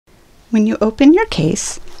When you open your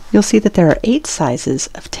case, you'll see that there are 8 sizes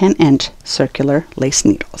of 10-inch circular lace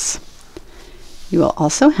needles. You will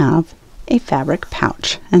also have a fabric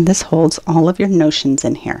pouch, and this holds all of your notions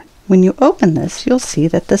in here. When you open this, you'll see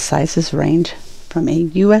that the sizes range from a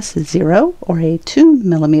US 0 or a 2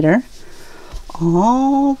 millimeter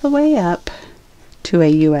all the way up to a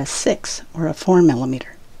US 6 or a 4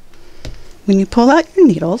 millimeter. When you pull out your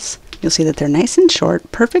needles, you'll see that they're nice and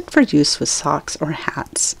short, perfect for use with socks or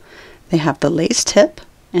hats. They have the lace tip,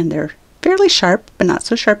 and they're fairly sharp, but not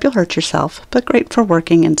so sharp you'll hurt yourself, but great for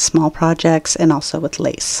working in small projects and also with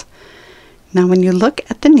lace. Now when you look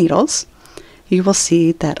at the needles, you will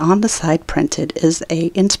see that on the side printed is a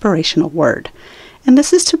inspirational word. And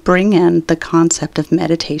this is to bring in the concept of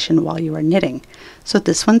meditation while you are knitting. So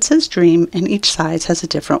this one says dream, and each size has a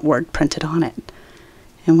different word printed on it.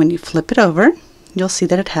 And when you flip it over, you'll see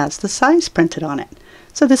that it has the size printed on it.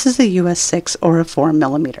 So this is a US 6 or a 4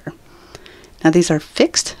 millimeter. Now these are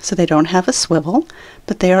fixed, so they don't have a swivel,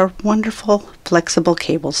 but they are wonderful, flexible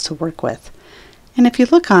cables to work with. And if you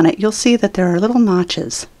look on it, you'll see that there are little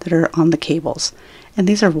notches that are on the cables. And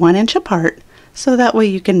these are 1 inch apart, so that way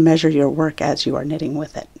you can measure your work as you are knitting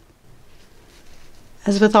with it.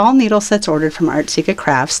 As with all needle sets ordered from Artsiga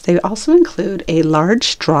Crafts, they also include a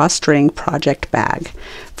large drawstring project bag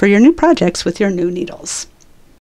for your new projects with your new needles.